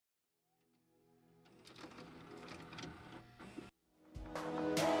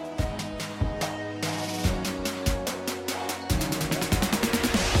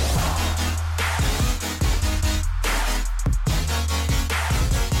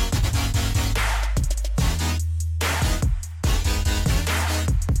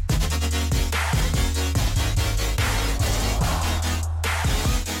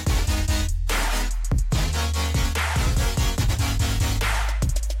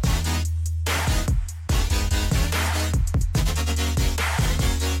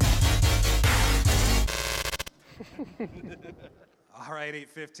right,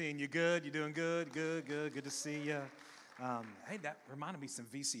 8:15. You good? You doing good? Good to see you. Hey, that reminded me some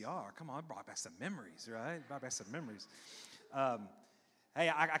VCR. Come on, it brought back some memories, right? Brought back some memories.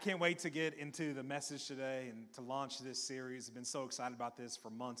 Hey, I can't wait to get into the message today and to launch this series. I've been so excited about this for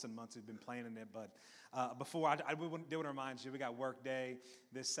months and months. We've been planning it, but before I do want to remind you, we got work day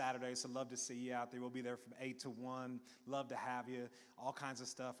this Saturday, so love to see you out there. We'll be there from 8 to 1. Love to have you. All kinds of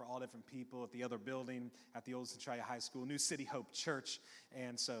stuff for all different people at the other building at the old Centralia High School, New City Hope Church,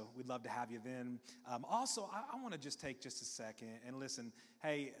 and so we'd love to have you then. Also, I want to just take just a second and listen.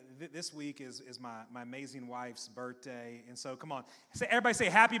 Hey, this week is my amazing wife's birthday, and so come on, everybody say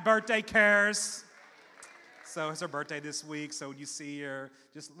happy birthday, Cares. So it's her birthday this week, so when you see her,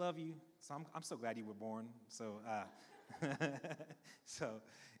 just love you. So I'm so glad you were born. So so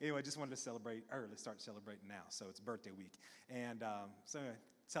anyway, just wanted to celebrate early, start celebrating now. So it's birthday week, and so anyway,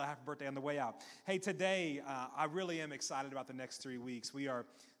 tell happy birthday on the way out. Hey, today I really am excited about the next 3 weeks. We are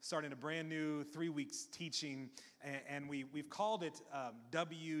starting a brand new 3 weeks teaching, and we've called it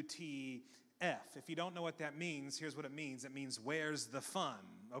WTF. If you don't know what that means, here's what it means. It means, where's the fun,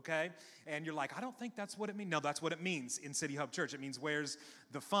 okay? And you're like, I don't think that's what it means. No, that's what it means in City Hope Church. It means, where's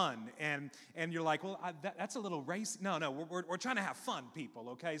the fun? And you're like, well, that's a little racy. No, we're trying to have fun, people,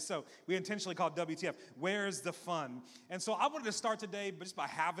 okay? So we intentionally called WTF, where's the fun? And so I wanted to start today just by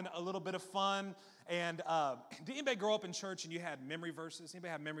having a little bit of fun. And did anybody grow up in church and you had memory verses?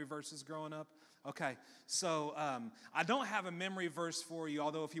 Anybody have memory verses growing up? Okay, so I don't have a memory verse for you,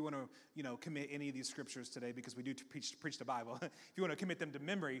 although if you want to, commit any of these scriptures today, because we do preach the Bible, if you want to commit them to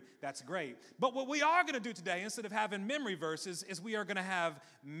memory, that's great. But what we are going to do today, instead of having memory verses, is we are going to have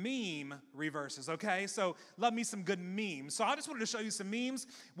meme reverses, okay? So love me some good memes. So I just wanted to show you some memes.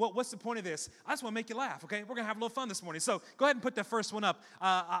 What's the point of this? I just want to make you laugh, okay? We're going to have a little fun this morning. So go ahead and put the first one up.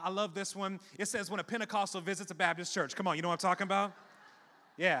 I love this one. It says, when a Pentecostal visits a Baptist church. Come on, you know what I'm talking about?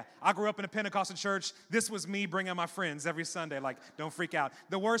 Yeah, I grew up in a Pentecostal church. This was me bringing my friends every Sunday. Like, don't freak out.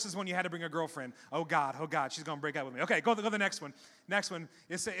 The worst is when you had to bring a girlfriend. Oh, God, she's going to break up with me. Okay, go to the next one. Next one,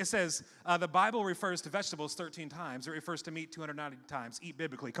 it says, the Bible refers to vegetables 13 times. It refers to meat 290 times. Eat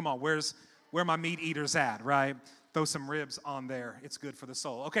biblically. Come on, where my meat eaters at, right? Throw some ribs on there. It's good for the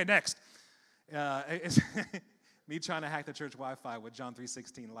soul. Okay, next. It's me trying to hack the church Wi-Fi with John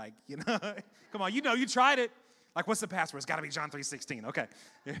 3:16. Come on, you tried it. Like, what's the password? It's got to be John 3:16. Okay.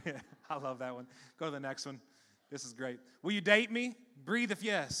 I love that one. Go to the next one. This is great. Will you date me? Breathe if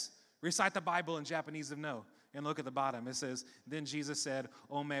yes. Recite the Bible in Japanese if no. And look at the bottom. It says, then Jesus said,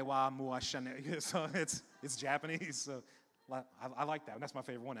 Ome wa mu ashane. So it's Japanese. So I like that one. That's my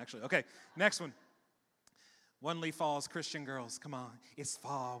favorite one, actually. Okay, next one. One leaf falls, Christian girls. Come on, it's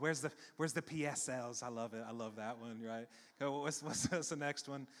fall. Where's the PSLs? I love it. I love that one, right? What's the next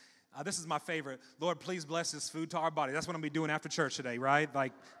one? This is my favorite. Lord, please bless this food to our body. That's what I'm going to be doing after church today, right?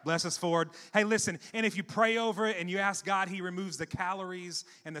 Like, bless us forward. Hey, listen, and if you pray over it and you ask God, he removes the calories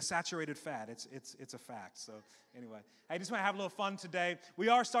and the saturated fat. It's a fact. So anyway, I just want to have a little fun today. We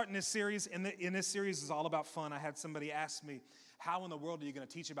are starting this series, and in this series is all about fun. I had somebody ask me, how in the world are you going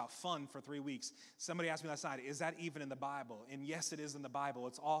to teach about fun for 3 weeks? Somebody asked me last night, is that even in the Bible? And yes, it is in the Bible.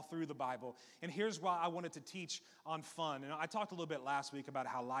 It's all through the Bible. And here's why I wanted to teach on fun. And I talked a little bit last week about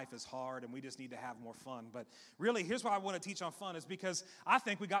how life is hard and we just need to have more fun. But really, here's why I want to teach on fun is because I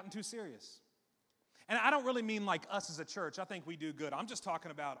think we've gotten too serious. And I don't really mean like us as a church. I think we do good. I'm just talking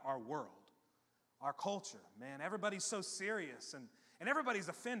about our world, our culture. Man, everybody's so serious and everybody's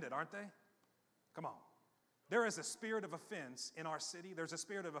offended, aren't they? Come on. There is a spirit of offense in our city. There's a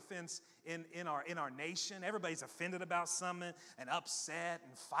spirit of offense in our nation. Everybody's offended about something and upset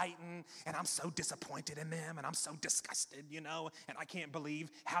and fighting. And I'm so disappointed in them. And I'm so disgusted, and I can't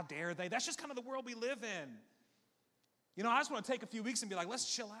believe, how dare they? That's just kind of the world we live in. I just want to take a few weeks and be like, let's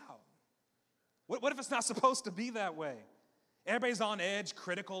chill out. What if it's not supposed to be that way? Everybody's on edge,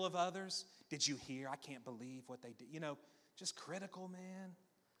 critical of others. Did you hear? I can't believe what they did. Just critical, man.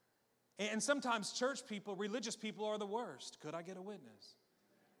 And sometimes church people, religious people are the worst. Could I get a witness?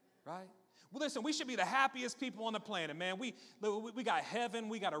 Right? Well, listen, we should be the happiest people on the planet, man. We got heaven.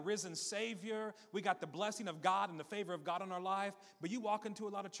 We got a risen Savior. We got the blessing of God and the favor of God on our life. But you walk into a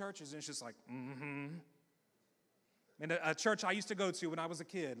lot of churches and it's just like, And a church I used to go to when I was a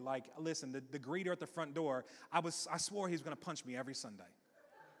kid, like, listen, the greeter at the front door, I swore he was going to punch me every Sunday.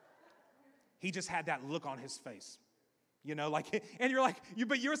 He just had that look on his face. And you're like,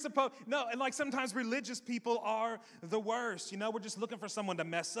 but you're supposed, no, and like sometimes religious people are the worst. We're just looking for someone to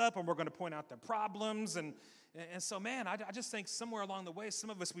mess up and we're going to point out their problems. And so, man, I just think somewhere along the way,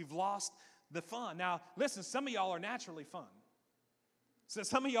 some of us, we've lost the fun. Now, listen, some of y'all are naturally fun. So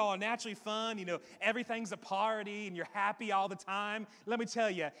some of y'all are naturally fun, everything's a party and you're happy all the time. Let me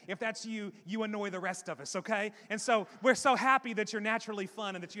tell you, if that's you, you annoy the rest of us, okay? And so we're so happy that you're naturally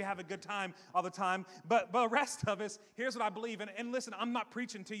fun and that you have a good time all the time. But the rest of us, here's what I believe. And listen, I'm not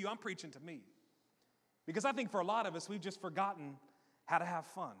preaching to you, I'm preaching to me. Because I think for a lot of us, we've just forgotten how to have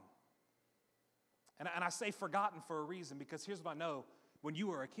fun. And I say forgotten for a reason, because here's what I know. When you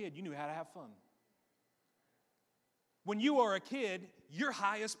were a kid, you knew how to have fun. When you were a kid, your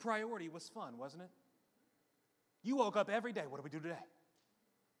highest priority was fun, wasn't it? You woke up every day. What do we do today?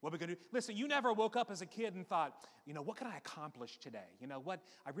 What are we going to do? Listen, you never woke up as a kid and thought, what can I accomplish today? What?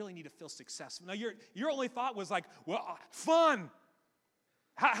 I really need to feel successful. No, your only thought was like, well, fun.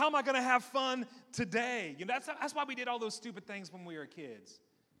 How am I going to have fun today? That's why we did all those stupid things when we were kids.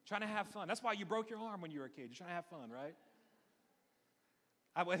 Trying to have fun. That's why you broke your arm when you were a kid. You're trying to have fun, right?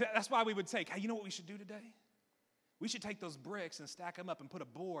 That's why we would take, hey, you know what we should do today? We should take those bricks and stack them up and put a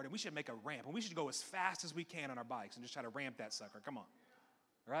board, and we should make a ramp, and we should go as fast as we can on our bikes and just try to ramp that sucker. Come on,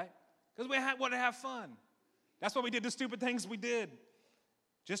 right? Because we want to have fun. That's why we did the stupid things we did.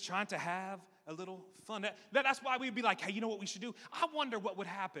 Just trying to have a little fun. That's why we'd be like, hey, you know what we should do? I wonder what would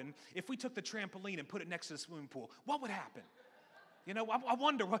happen if we took the trampoline and put it next to the swimming pool. What would happen? I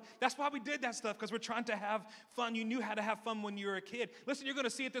wonder. That's why we did that stuff, because we're trying to have fun. You knew how to have fun when you were a kid. Listen, you're going to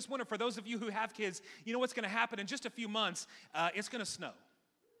see it this winter. For those of you who have kids, you know what's going to happen in just a few months? It's going to snow.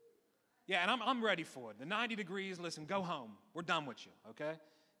 Yeah, and I'm ready for it. The 90 degrees, listen, go home. We're done with you, okay?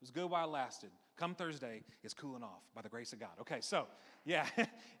 It was good while it lasted. Come Thursday, it's cooling off by the grace of God. Okay, so, yeah. But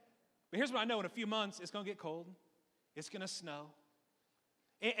here's what I know. In a few months, it's going to get cold. It's going to snow.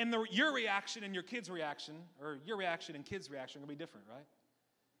 And your reaction and your kids' reaction, or your reaction and kids' reaction are going to be different, right?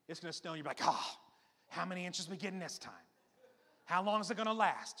 It's going to snow, and you're like, how many inches are we getting this time? How long is it going to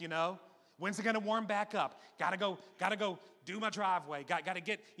last, When's it going to warm back up? Gotta go do my driveway. Got to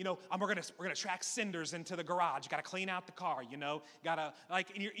get, we're gonna track cinders into the garage. Got to clean out the car, Gotta, and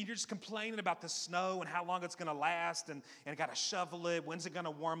you're just complaining about the snow and how long it's going to last, and got to shovel it. When's it going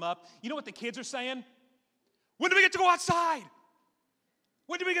to warm up? You know what the kids are saying? When do we get to go outside?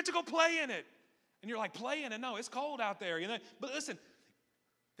 When do we get to go play in it? And you're like, play in it? No, it's cold out there. But listen,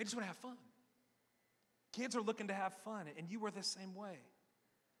 they just want to have fun. Kids are looking to have fun, and you were the same way.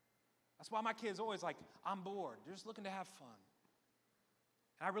 That's why my kids always like, I'm bored. They're just looking to have fun.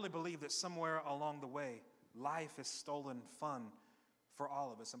 And I really believe that somewhere along the way, life has stolen fun for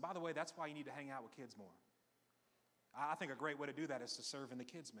all of us. And by the way, that's why you need to hang out with kids more. I think a great way to do that is to serve in the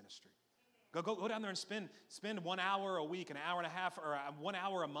kids' ministry. Go down there and spend 1 hour a week, an hour and a half, or 1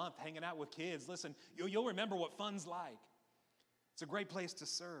 hour a month hanging out with kids. Listen, you'll remember what fun's like. It's a great place to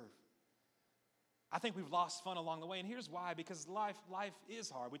serve. I think we've lost fun along the way, and here's why. Because life is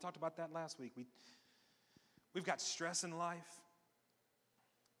hard. We talked about that last week. We've got stress in life.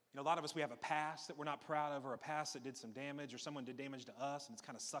 A lot of us, we have a past that we're not proud of, or a past that did some damage, or someone did damage to us, and it's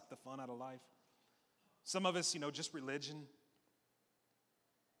kind of sucked the fun out of life. Some of us, just religion,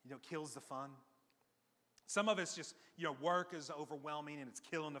 kills the fun. Some of it's just, work is overwhelming and it's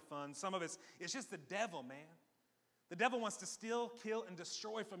killing the fun. Some of it's just the devil, man. The devil wants to steal, kill, and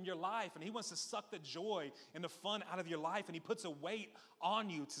destroy from your life, and he wants to suck the joy and the fun out of your life, and he puts a weight on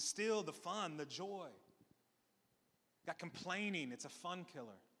you to steal the fun, the joy. Got complaining, it's a fun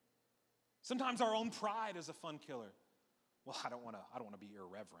killer. Sometimes our own pride is a fun killer. Well, I don't want to be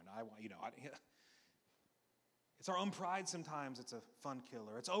irreverent. It's our own pride sometimes. It's a fun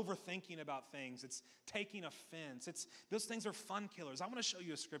killer. It's overthinking about things. It's taking offense. Those things are fun killers. I want to show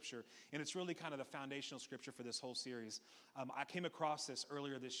you a scripture, and it's really kind of the foundational scripture for this whole series. I came across this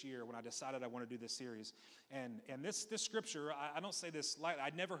earlier this year when I decided I want to do this series. And this scripture, I don't say this lightly.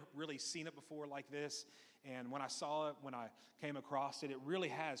 I'd never really seen it before like this. And when I saw it, when I came across it, it really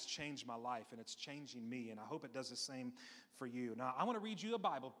has changed my life, and it's changing me. And I hope it does the same for you. Now, I want to read you a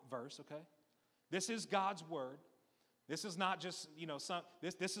Bible verse, okay? This is God's word. This is not just,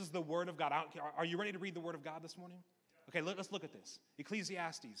 this is the word of God. Are you ready to read the word of God this morning? Okay, let's look at this.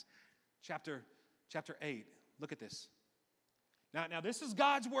 Ecclesiastes chapter 8. Look at this. Now this is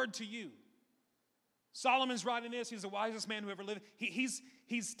God's word to you. Solomon's writing this. He's the wisest man who ever lived. He's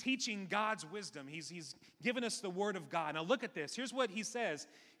teaching God's wisdom. He's given us the word of God. Now look at this. Here's what he says.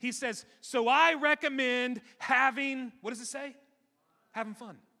 He says, so I recommend having, what does it say? Having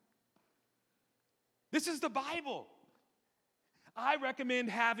fun. This is the Bible. I recommend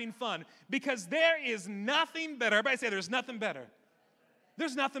having fun because there is nothing better. Everybody say there's nothing better.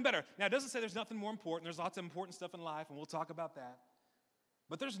 There's nothing better. Now, it doesn't say there's nothing more important. There's lots of important stuff in life, and we'll talk about that.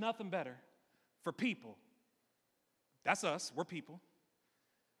 But there's nothing better for people. That's us. We're people.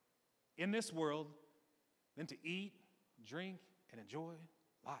 In this world than to eat, drink, and enjoy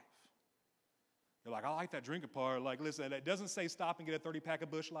life. You're like, I like that drinking part. Like, listen, it doesn't say stop and get a 30-pack of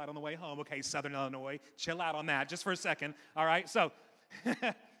Busch Light on the way home. Okay, Southern Illinois, chill out on that just for a second. All right, so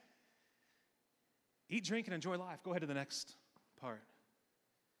eat, drink, and enjoy life. Go ahead to the next part.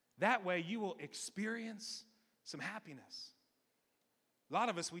 That way you will experience some happiness. A lot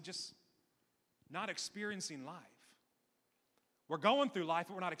of us, we just not experiencing life. We're going through life,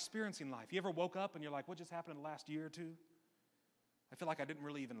 but we're not experiencing life. You ever woke up and you're like, what just happened in the last year or two? I feel like I didn't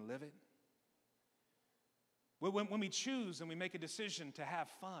really even live it. When we choose and we make a decision to have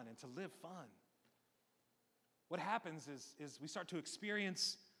fun and to live fun, what happens is we start to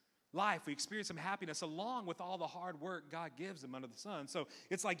experience life. We experience some happiness along with all the hard work God gives them under the sun. So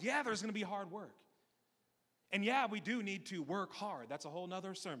it's like, yeah, there's going to be hard work. And yeah, we do need to work hard. That's a whole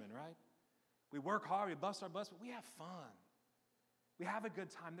nother sermon, right? We work hard, we bust our butts, but we have fun. We have a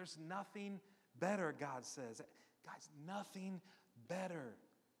good time. There's nothing better, God says. Guys, nothing better.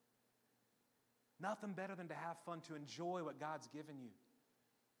 Nothing better than to have fun, to enjoy what God's given you.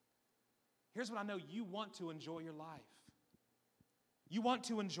 Here's what I know. You want to enjoy your life. You want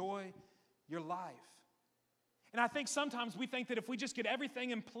to enjoy your life. And I think sometimes we think that if we just get everything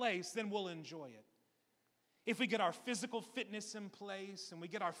in place, then we'll enjoy it. If we get our physical fitness in place, and we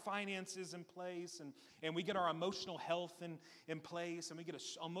get our finances in place, and we get our emotional health in place, and we get,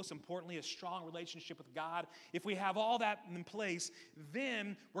 most importantly, a strong relationship with God, if we have all that in place,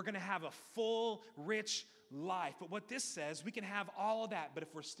 then we're going to have a full, rich life. But what this says, we can have all of that, but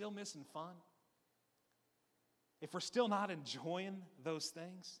if we're still missing fun, if we're still not enjoying those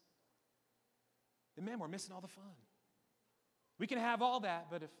things, then man, we're missing all the fun. We can have all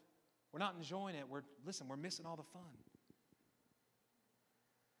that, but if we're not enjoying it, we're missing all the fun.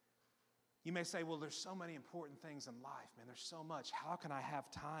 You may say, well, there's so many important things in life, man. There's so much. How can I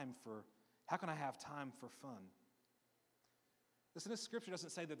have time for fun? Listen, this scripture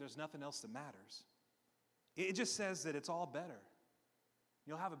doesn't say that there's nothing else that matters. It just says that it's all better.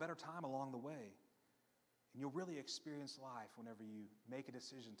 You'll have a better time along the way. And you'll really experience life whenever you make a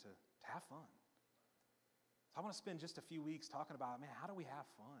decision to have fun. So I want to spend just a few weeks talking about, man, how do we have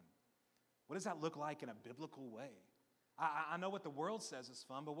fun? What does that look like in a biblical way? I know what the world says is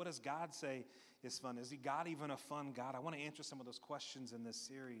fun, but what does God say is fun? Is God even a fun God? I want to answer some of those questions in this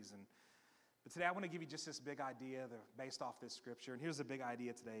series. But today I want to give you just this big idea based off this scripture. And here's the big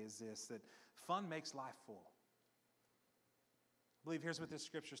idea today is this, that fun makes life full. I believe here's what this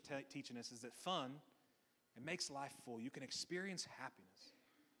scripture is teaching us, is that fun, it makes life full. You can experience happiness.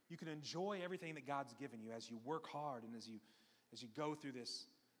 You can enjoy everything that God's given you as you work hard and as you go through this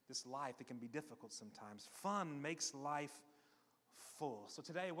life that can be difficult sometimes. Fun makes life full. So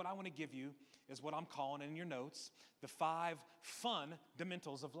today what I want to give you is what I'm calling in your notes, the 5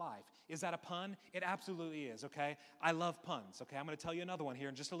 fundamentals of life. Is that a pun? It absolutely is, okay? I love puns, okay? I'm going to tell you another one here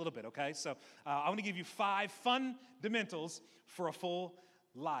in just a little bit, okay? So I want to give you 5 fundamentals for a full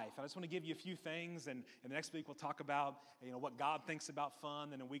life. I just want to give you a few things, and the next week we'll talk about what God thinks about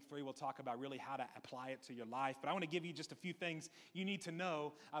fun, and in week 3 we'll talk about really how to apply it to your life. But I want to give you just a few things you need to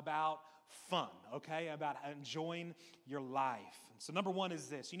know about fun, okay? About enjoying your life. So number 1 is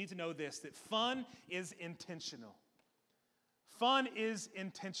this. You need to know this, that fun is intentional. Fun is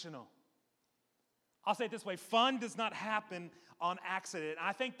intentional. I'll say it this way. Fun does not happen on accident.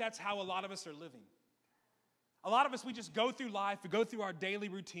 I think that's how a lot of us are living. A lot of us, we just go through life, we go through our daily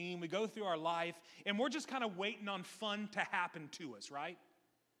routine, we go through our life, and we're just kind of waiting on fun to happen to us, right?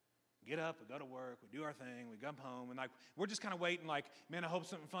 We get up, we go to work, we do our thing, we come home, and we're just kind of waiting like, man, I hope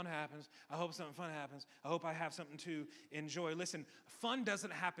something fun happens. I hope something fun happens. I hope I have something to enjoy. Listen, fun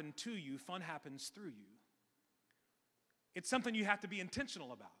doesn't happen to you, fun happens through you. It's something you have to be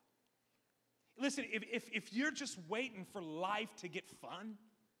intentional about. Listen, if you're just waiting for life to get fun,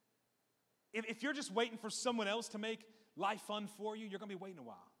 if you're just waiting for someone else to make life fun for you, you're going to be waiting a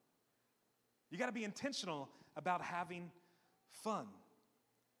while. You got to be intentional about having fun.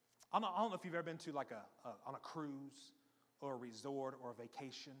 I don't know if you've ever been to on a cruise or a resort or a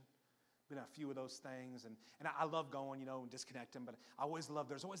vacation. Been on a few of those things, and I love going, and disconnecting. But I always love.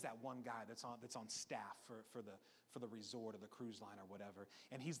 There's always that one guy that's on staff for the resort or the cruise line or whatever,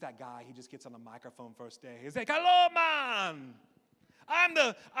 and he's that guy. He just gets on the microphone first day. He's like, "Hello, man. I'm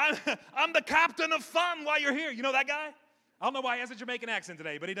the captain of fun while you're here." You know that guy? I don't know why he has a Jamaican accent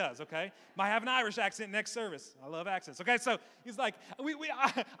today, but he does, okay? Might have an Irish accent next service. I love accents, okay? So he's like,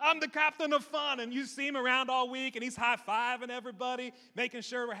 I'm the captain of fun, and you see him around all week, and he's high-fiving everybody, making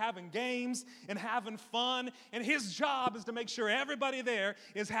sure we're having games and having fun, and his job is to make sure everybody there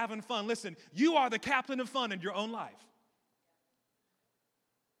is having fun. Listen, you are the captain of fun in your own life.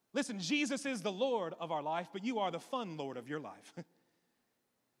 Listen, Jesus is the Lord of our life, but you are the fun Lord of your life.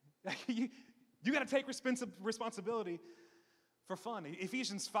 you got to take responsibility for fun.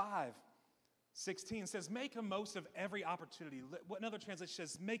 Ephesians 5:16 says, make the most of every opportunity. Another translation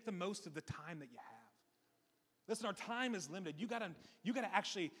says, make the most of the time that you have. Listen, our time is limited. You gotta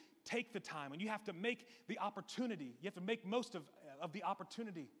actually take the time, and you have to make the opportunity. You have to make most of the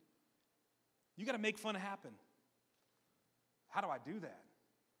opportunity. You got to make fun happen. How do I do that?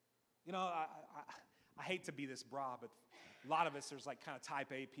 You know, I hate to be this broad, but a lot of us, there's like kind of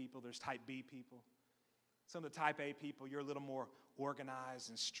type A people, there's type B people. Some of the type A people, you're a little more organized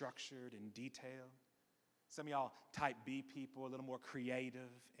and structured and detailed. Some of y'all type B people, a little more creative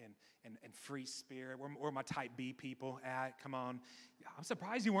and free spirit. Where my type B people at? Come on. I'm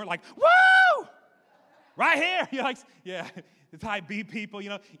surprised you weren't like, woo! Right here. You're like, yeah, the type B people, you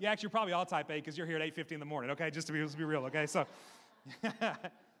know. You actually, you're probably all type A because you're here at 8:50 in the morning, okay? Just to be real, okay? So,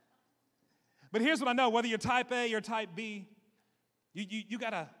 but here's what I know. Whether you're type A or type B, you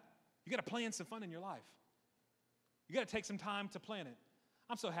gotta plan some fun in your life. You got to take some time to plan it.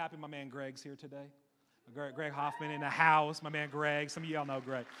 I'm so happy my man Greg's here today. Greg Hoffman in the house, my man Greg. Some of y'all know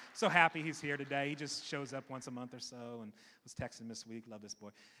Greg. So happy he's here today. He just shows up once a month or so, and was texting this week. Love this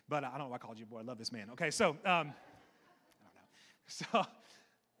boy. But I don't know why I called you a boy. I love this man. Okay, so, I don't know. So,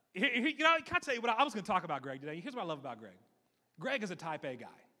 you know, can I tell you what I was going to talk about Greg today? Here's what I love about Greg. Greg is a type A guy.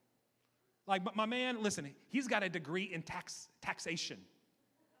 Like, my man, listen, he's got a degree in taxation.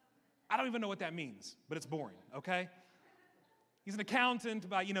 I don't even know what that means, but it's boring, okay? He's an accountant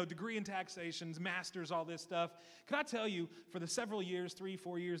by, degree in taxations, masters, all this stuff. Can I tell you, for the several years,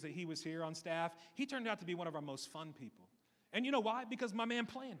 3-4 years that he was here on staff, he turned out to be one of our most fun people. And you know why? Because my man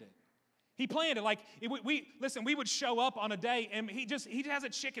planned it. He planned it. Like, we would show up on a day, and he has a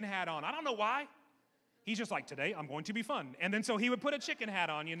chicken hat on. I don't know why. He's just like, today I'm going to be fun. And then so he would put a chicken hat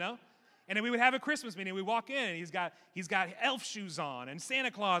on, And then we would have a Christmas meeting. We walk in, and he's got elf shoes on and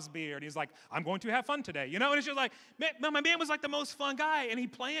Santa Claus beard. He's like, I'm going to have fun today, And it's just like, man, my man was like the most fun guy, and he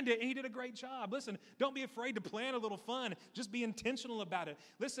planned it, and he did a great job. Listen, don't be afraid to plan a little fun. Just be intentional about it.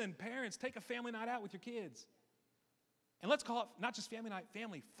 Listen, parents, take a family night out with your kids. And let's call it not just family night,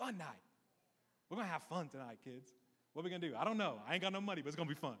 family fun night. We're going to have fun tonight, kids. What are we going to do? I don't know. I ain't got no money, but it's going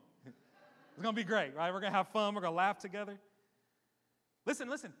to be fun. It's going to be great, right? We're going to have fun. We're going to laugh together. Listen.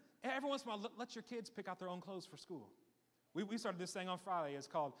 Every once in a while, let your kids pick out their own clothes for school. We started this thing on Friday. It's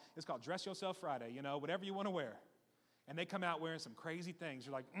called Dress Yourself Friday, whatever you want to wear. And they come out wearing some crazy things.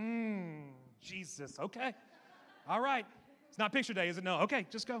 You're like, Jesus, okay. All right. It's not picture day, is it? No. Okay,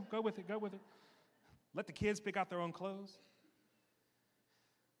 just go. Go with it. Let the kids pick out their own clothes.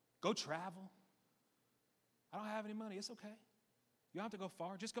 Go travel. I don't have any money. It's okay. You don't have to go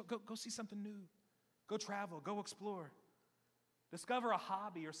far. Just go see something new. Go travel. Go explore. Discover a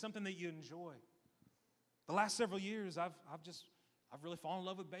hobby or something that you enjoy. The last several years, I've really fallen in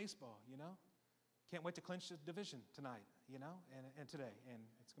love with baseball, Can't wait to clinch the division tonight, and today, and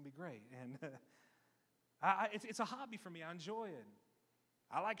it's going to be great. And it's a hobby for me. I enjoy it.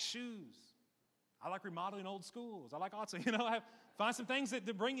 I like shoes. I like remodeling old schools. I like also, find some things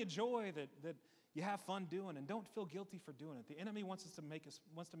that bring you joy, that you have fun doing, and don't feel guilty for doing it. The enemy wants to make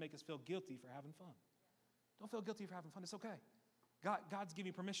us feel guilty for having fun. Don't feel guilty for having fun. It's okay. God's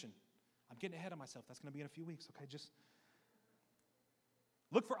giving permission. I'm getting ahead of myself. That's going to be in a few weeks, okay? Just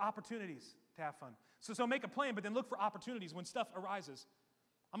look for opportunities to have fun. So make a plan, but then look for opportunities when stuff arises.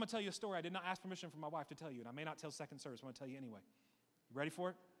 I'm going to tell you a story. I did not ask permission from my wife to tell you, and I may not tell second service. I'm going to tell you anyway. You ready for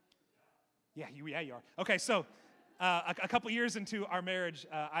it? Yeah, you are. Okay, so a couple years into our marriage,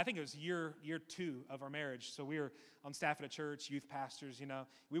 I think it was year 2 of our marriage. So we were on staff at a church, youth pastors,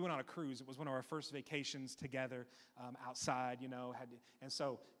 We went on a cruise. It was one of our first vacations together outside, and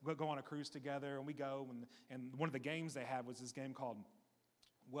so we'll go on a cruise together, and we go, and one of the games they had was this game called,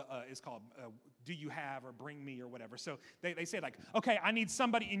 Do You Have, or Bring Me, or whatever. So they say like, okay, I need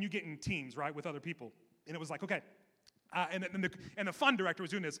somebody, and you get in teams, right, with other people. And it was like, okay. And the fun director was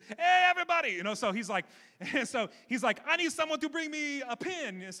doing this. Hey, everybody, So he's like, I need someone to bring me a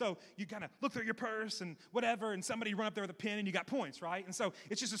pin. And so you kind of look through your purse and whatever, and somebody run up there with a pin, and you got points, right? And so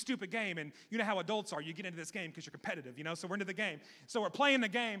it's just a stupid game. And you know how adults are. You get into this game because you're competitive, So we're into the game. So we're playing the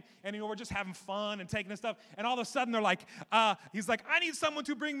game, and we're just having fun and taking this stuff. And all of a sudden they're like, he's like, I need someone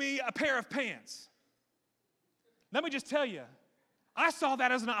to bring me a pair of pants. Let me just tell you, I saw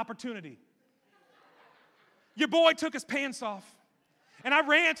that as an opportunity. Your boy took his pants off, and I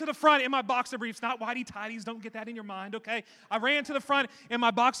ran to the front in my boxer briefs, not whitey-tighties, don't get that in your mind, okay? I ran to the front in my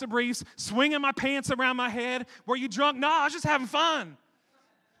boxer briefs, swinging my pants around my head. Were you drunk? No, I was just having fun.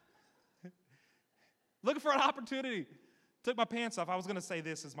 Looking for an opportunity Took my pants off. I was going to say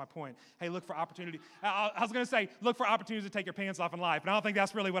this is my point. Hey, look for opportunity. I was going to say, look for opportunities to take your pants off in life. And I don't think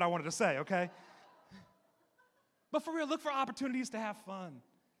that's really what I wanted to say, okay? But for real, look for opportunities to have fun.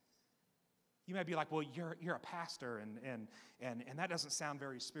 You might be like, well, you're a pastor, and that doesn't sound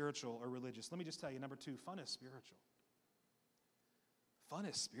very spiritual or religious. Let me just tell you, number 2, fun is spiritual. Fun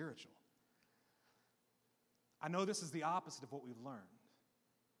is spiritual. I know this is the opposite of what we've learned.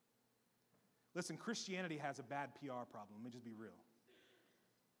 Listen, Christianity has a bad PR problem. Let me just be real.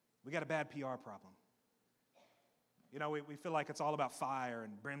 We got a bad PR problem. You know, we feel like it's all about fire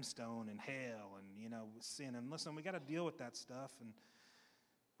and brimstone and hell and, sin. And listen, we got to deal with that stuff.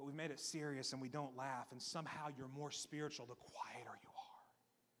 But we've made it serious and we don't laugh. And somehow you're more spiritual the quieter you are.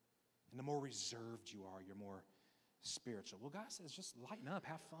 And the more reserved you are, you're more spiritual. Well, God says just lighten up,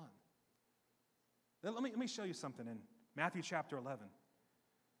 have fun. Let me show you something in Matthew chapter 11.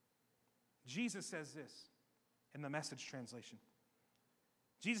 Jesus says this in the Message translation.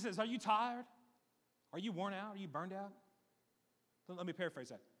 Jesus says, are you tired? Are you worn out? Are you burned out? Let me paraphrase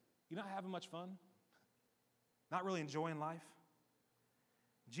that. You're not having much fun? Not really enjoying life?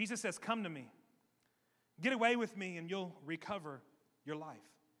 Jesus says, come to me. Get away with me and you'll recover your life.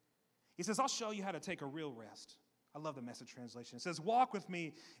 He says, I'll show you how to take a real rest. I love the Message translation. It says, walk with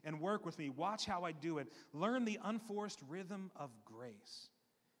me and work with me. Watch how I do it. Learn the unforced rhythm of grace.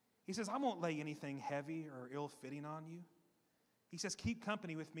 He says, I won't lay anything heavy or ill-fitting on you. He says, keep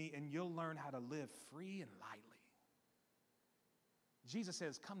company with me and you'll learn how to live free and lightly. Jesus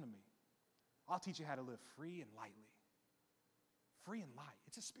says, come to me. I'll teach you how to live free and lightly. Free and light.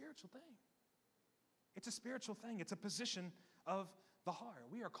 It's a spiritual thing. It's a spiritual thing. It's a position of the heart.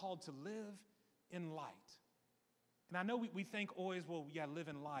 We are called to live in light. And I know we think always, well, yeah, live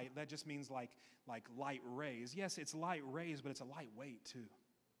in light. That just means like light rays. Yes, it's light rays, but it's a light weight too.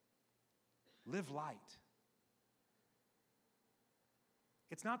 Live light.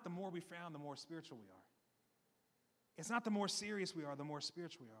 It's not the more we frown, the more spiritual we are. It's not the more serious we are, the more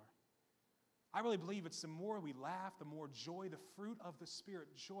spiritual we are. I really believe it's the more we laugh, the more joy, the fruit of the Spirit,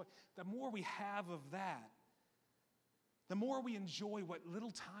 joy. The more we have of that, the more we enjoy what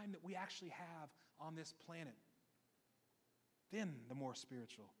little time that we actually have on this planet, then the more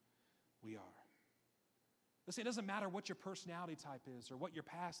spiritual we are. Listen, it doesn't matter what your personality type is or what your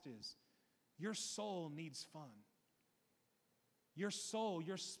past is. Your soul needs fun. Your soul,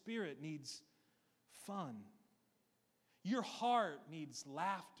 your spirit needs fun. Your heart needs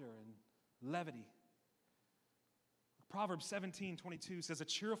laughter and levity. Proverbs 17:22 says, a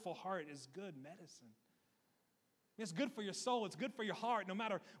cheerful heart is good medicine. It's good for your soul. It's good for your heart. No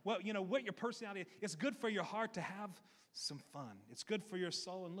matter what your personality is, it's good for your heart to have some fun. It's good for your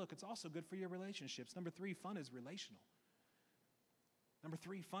soul. And look, it's also good for your relationships. Number 3, fun is relational. Number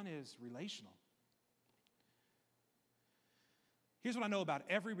 3, fun is relational. Here's what I know about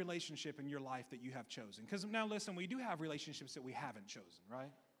every relationship in your life that you have chosen. Because now listen, we do have relationships that we haven't chosen,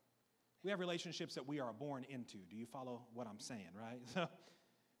 right? We have relationships that we are born into. Do you follow what I'm saying, right? So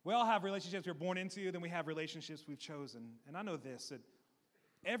we all have relationships we're born into, then we have relationships we've chosen. And I know this, that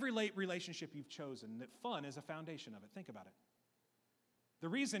every relationship you've chosen, that fun is a foundation of it. Think about it. The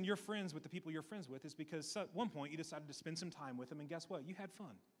reason you're friends with the people you're friends with is because at one point you decided to spend some time with them, and guess what? You had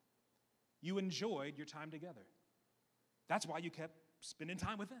fun. You enjoyed your time together. That's why you kept spending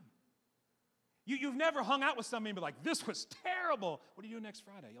time with them. You've never hung out with somebody and be like, this was terrible. What are you doing next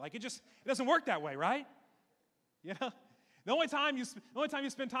Friday? Like, it doesn't work that way, right? You know? The only time you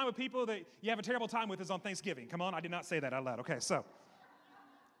spend time with people that you have a terrible time with is on Thanksgiving. Come on, I did not say that out loud. Okay, so.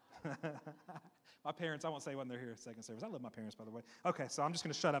 My parents, I won't say when they're here second service. I love my parents, by the way. Okay, so I'm just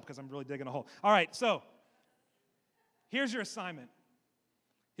going to shut up because I'm really digging a hole. All right, so here's your assignment.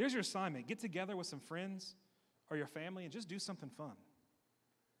 Here's your assignment. Get together with some friends or your family and just do something fun.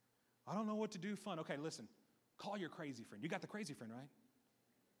 I don't know what to do fun. Okay, listen. Call your crazy friend. You got the crazy friend, right?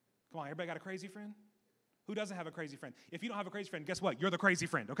 Come on, everybody got a crazy friend? Who doesn't have a crazy friend? If you don't have a crazy friend, guess what? You're the crazy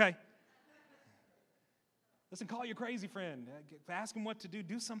friend, okay? Listen, call your crazy friend. Ask him what to do.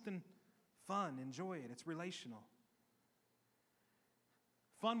 Do something fun. Enjoy it. It's relational.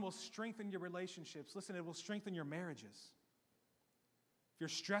 Fun will strengthen your relationships. Listen, it will strengthen your marriages. If you're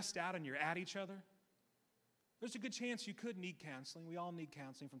stressed out and you're at each other, there's a good chance you could need counseling. We all need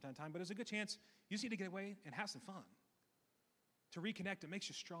counseling from time to time, but there's a good chance you just need to get away and have some fun. To reconnect, it makes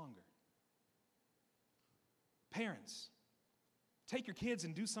you stronger. Parents, take your kids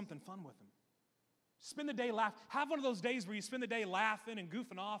and do something fun with them. Spend the day laughing. Have one of those days where you spend the day laughing and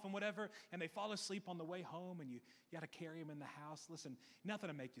goofing off and whatever, and they fall asleep on the way home, and you got to carry them in the house. Listen, nothing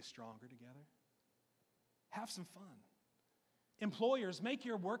to make you stronger together. Have some fun. Employers, make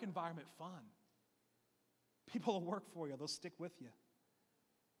your work environment fun. People will work for you. They'll stick with you.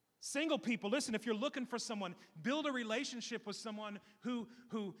 Single people, listen, if you're looking for someone, build a relationship with someone who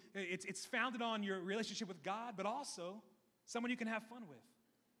it's founded on your relationship with God, but also someone you can have fun with.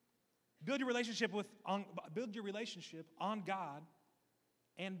 Build your relationship on God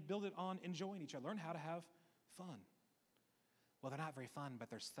and build it on enjoying each other. Learn how to have fun. Well, they're not very fun,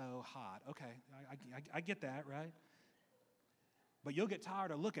 but they're so hot. Okay, I get that, right? But you'll get tired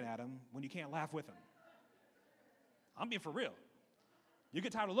of looking at them when you can't laugh with them. I'm being for real. You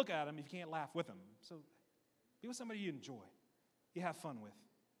get tired of looking at them if you can't laugh with them. So be with somebody you enjoy, you have fun with.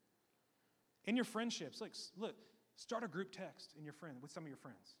 In your friendships, look, start a group text with some of your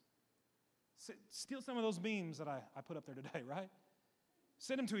friends. Steal some of those memes that I put up there today, right?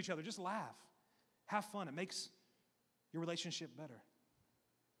 Send them to each other. Just laugh. Have fun. It makes your relationship better.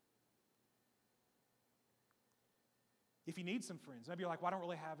 If you need some friends, maybe you're like, well, I don't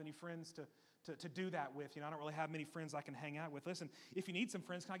really have any friends to do that with. I don't really have many friends I can hang out with. Listen, if you need some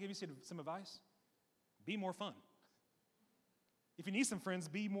friends, can I give you some advice? Be more fun. If you need some friends,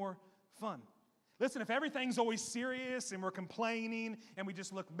 be more fun. Listen, if everything's always serious and we're complaining and we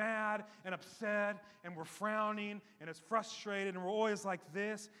just look mad and upset and we're frowning and it's frustrated and we're always like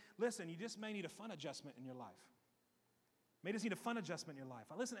this, listen, you just may need a fun adjustment in your life. May just need a fun adjustment in your life.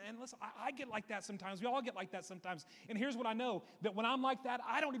 Listen, I get like that sometimes. We all get like that sometimes. And here's what I know, that when I'm like that,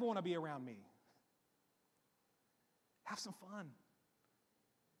 I don't even want to be around me. Have some fun.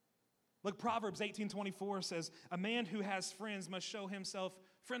 Look, Proverbs 18:24 says, a man who has friends must show himself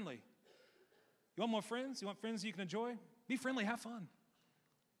friendly. You want more friends? You want friends you can enjoy? Be friendly, have fun.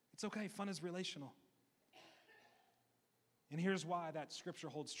 It's okay, fun is relational. And here's why that scripture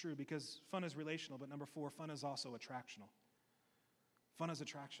holds true, because fun is relational, but number 4, fun is also attractional. Fun is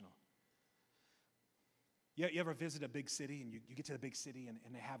attractional. You ever visit a big city and you get to the big city and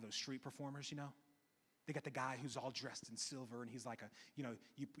they have those street performers, They got the guy who's all dressed in silver and he's like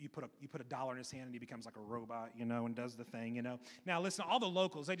you put a dollar in his hand and he becomes like a robot, and does the thing, Now listen, all the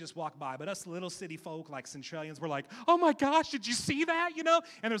locals, they just walk by, but us little city folk like Centralians, we're like, oh my gosh, did you see that,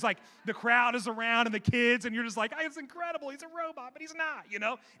 And there's like, the crowd is around and the kids and you're just like, it's incredible, he's a robot, but he's not,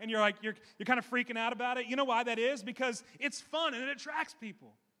 And you're like, you're kind of freaking out about it. You know why that is? Because it's fun and it attracts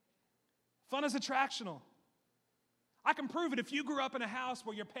people. Fun is attractional. I can prove it. If you grew up in a house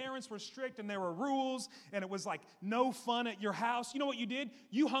where your parents were strict and there were rules and it was like no fun at your house, you know what you did?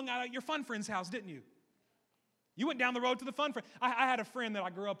 You hung out at your fun friend's house, didn't you? You went down the road to the fun friend. I had a friend that I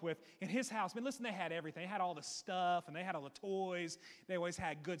grew up with in his house. Man, listen, they had everything. They had all the stuff and they had all the toys. They always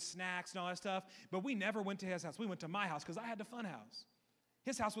had good snacks and all that stuff. But we never went to his house. We went to my house because I had the fun house.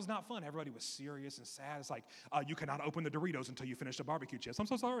 His house was not fun. Everybody was serious and sad. It's like, you cannot open the Doritos until you finish the barbecue chips. I'm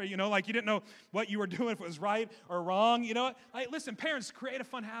so sorry. Like you didn't know what you were doing, if it was right or wrong. Like, listen, parents, create a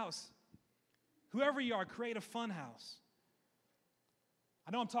fun house. Whoever you are, create a fun house.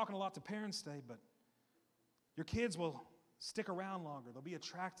 I know I'm talking a lot to parents today, but your kids will stick around longer. They'll be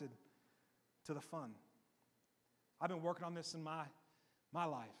attracted to the fun. I've been working on this in my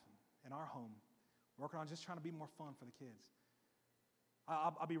life, in our home, working on just trying to be more fun for the kids.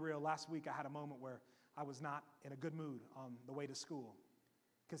 I'll be real. Last week I had a moment where I was not in a good mood on the way to school,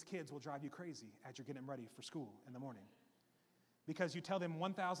 because kids will drive you crazy as you're getting them ready for school in the morning. Because you tell them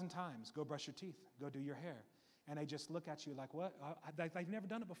 1,000 times, go brush your teeth, go do your hair. And they just look at you like, what? They've never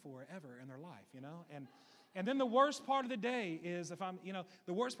done it before, ever in their life, And then the worst part of the day is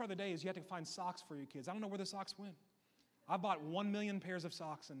the worst part of the day is you have to find socks for your kids. I don't know where the socks went. I bought 1 million pairs of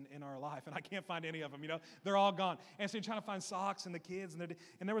socks in our life, and I can't find any of them, They're all gone. And so you're trying to find socks and the kids,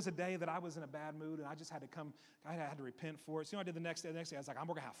 and there was a day that I was in a bad mood, and I just had to I had to repent for it. So I did the next day. The next day I was like, we're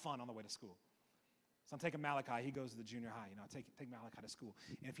going to have fun on the way to school. So I'm taking Malachi. He goes to the junior high, take Malachi to school.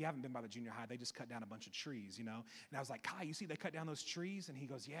 And if you haven't been by the junior high, they just cut down a bunch of trees, And I was like, Kai, you see they cut down those trees? And he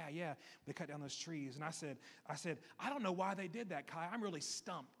goes, yeah, they cut down those trees. And I said, I don't know why they did that, Kai. I'm really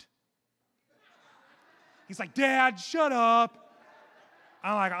stumped. He's like, Dad, shut up.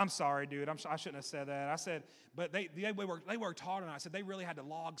 I'm like, I'm sorry, dude. I shouldn't have said that. I said, but they worked hard on it. I said, they really had to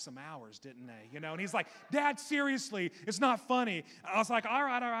log some hours, didn't they? And he's like, Dad, seriously, it's not funny. I was like, all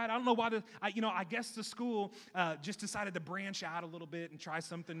right. I don't know why. I guess the school just decided to branch out a little bit and try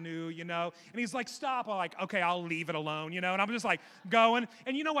something new, And he's like, stop. I'm like, okay, I'll leave it alone, And I'm just like going.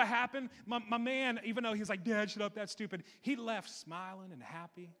 And you know what happened? My man, even though he's like, Dad, shut up, that's stupid, he left smiling and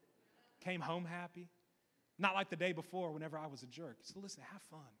happy, came home happy. Not like the day before whenever I was a jerk. So listen, have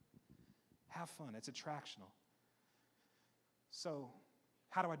fun. Have fun. It's attractional. So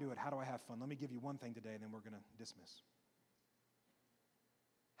how do I do it? How do I have fun? Let me give you one thing today, and then we're going to dismiss.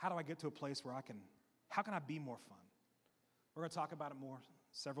 How do I get to a place where how can I be more fun? We're going to talk about it more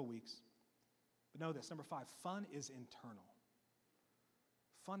several weeks. But know this, number 5, fun is internal.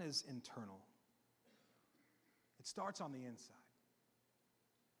 Fun is internal. It starts on the inside.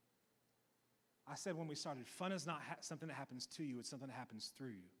 I said when we started, fun is not something that happens to you, it's something that happens through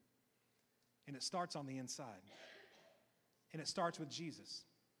you. And it starts on the inside. And it starts with Jesus.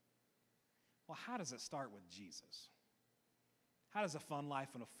 Well, how does it start with Jesus? How does a fun life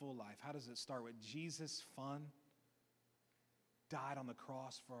and a full life, how does it start with Jesus, fun, died on the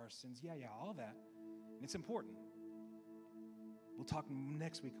cross for our sins? Yeah, all that. And it's important. We'll talk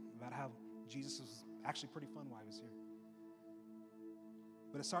next week about how Jesus was actually pretty fun while he was here.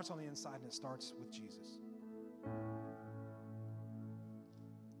 But it starts on the inside, and it starts with Jesus.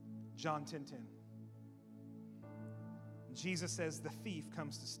 John 10:10. Jesus says, the thief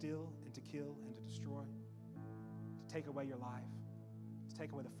comes to steal and to kill and to destroy, to take away your life, to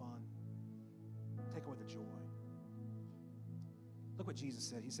take away the fun, take away the joy. Look what Jesus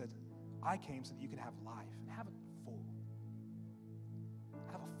said. He said, I came so that you can have life and have it full.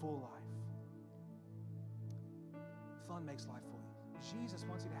 Have a full life. Fun makes life full. Jesus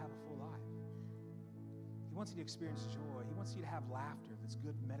wants you to have a full life. He wants you to experience joy. He wants you to have laughter that's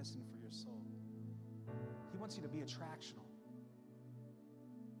good medicine for your soul. He wants you to be attractional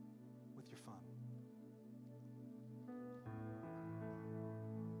with your fun.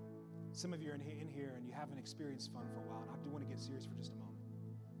 Some of you are in here and you haven't experienced fun for a while, and I do want to get serious for just a moment.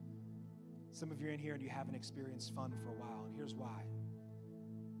 Some of you are in here and you haven't experienced fun for a while, and here's why.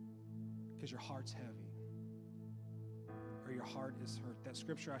 Because your heart's heavy. Or your heart is hurt. That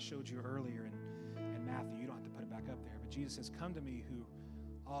scripture I showed you earlier in Matthew, you don't have to put it back up there, but Jesus says, come to me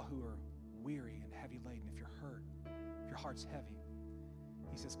all who are weary and heavy laden. If you're hurt, if your heart's heavy,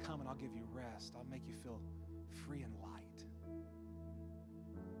 he says, come and I'll give you rest. I'll make you feel free and light.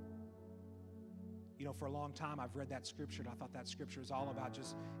 You know, for a long time, I've read that scripture, and I thought that scripture is all about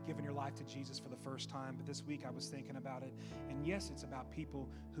just giving your life to Jesus for the first time. But this week I was thinking about it. And yes, it's about people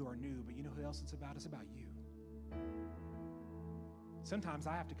who are new, but you know who else it's about? It's about you. Sometimes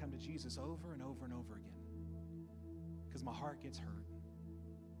I have to come to Jesus over and over and over again because my heart gets hurt.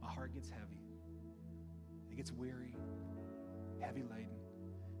 My heart gets heavy. It gets weary, heavy laden.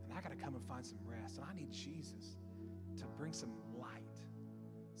 And I got to come and find some rest. And I need Jesus to bring some light,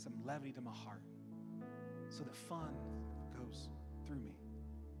 some levity to my heart so that fun goes through me.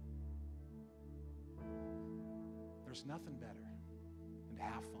 There's nothing better than to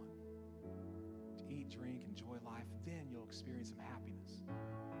have fun, to eat, drink, enjoy life. Then you'll experience some happiness.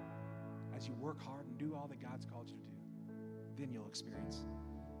 As you work hard and do all that God's called you to do, then you'll experience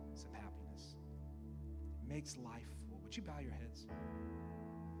some happiness. It makes life full. Would you bow your heads?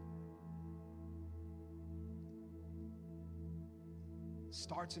 It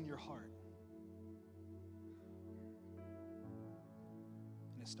starts in your heart.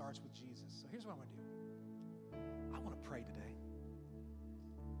 And it starts with Jesus. So here's what I want to do. I want to pray today.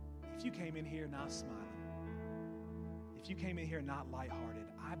 If you came in here not smiling, if you came in here not lighthearted,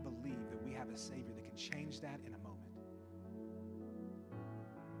 I believe that we have a Savior that can change that in a moment.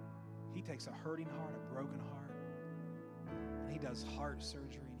 He takes a hurting heart, a broken heart, and he does heart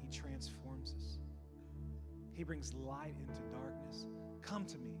surgery, and he transforms us. He brings light into darkness. Come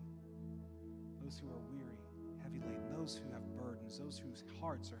to me, those who are weary, heavy laden, those who have burdens, those whose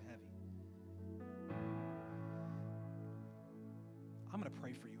hearts are heavy. I'm going to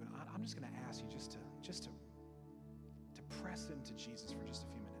pray for you, and I'm just going to ask you just to press into Jesus for just a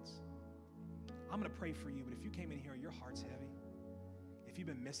few minutes. I'm going to pray for you, but if you came in here, your heart's heavy, if you've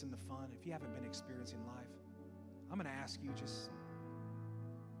been missing the fun, if you haven't been experiencing life, I'm going to ask you just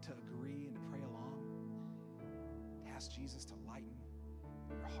to agree and to pray along, to ask Jesus to lighten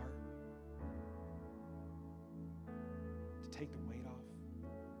your heart, to take the weight off.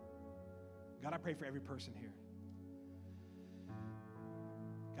 God, I pray for every person here.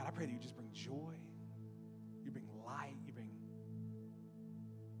 God, I pray that you just bring joy, you bring light, you bring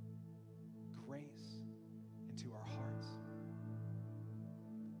grace into our hearts.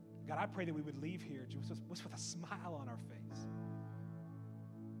 God, I pray that we would leave here just with a smile on our face.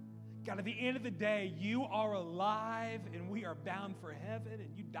 God, at the end of the day, you are alive and we are bound for heaven,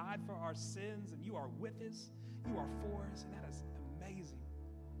 and you died for our sins, and you are with us, you are for us, and that is amazing.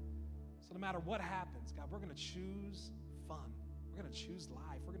 So no matter what happens, God, we're going to choose fun. We're going to choose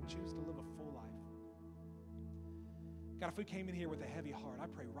life. We're going to choose to live a full life. God, if we came in here with a heavy heart, I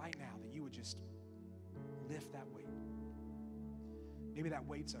pray right now that you would just lift that weight. Maybe that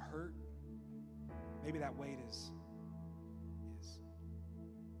weight's a hurt. Maybe that weight is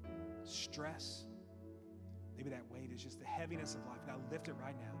stress. Maybe that weight is just the heaviness of life. God, lift it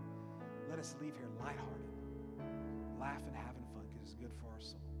right now. Let us leave here lighthearted, laughing, having fun, because it's good for our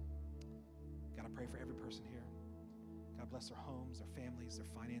soul. God, I pray for every person here. God, bless their homes, their families, their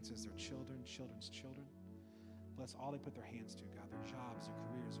finances, their children, children's children. Bless all they put their hands to, God, their jobs, their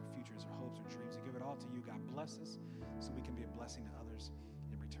careers, their futures, their hopes, their dreams. We give it all to you, God. Bless us so we can be a blessing to others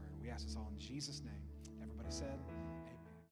in return. We ask this all in Jesus' name. Everybody said,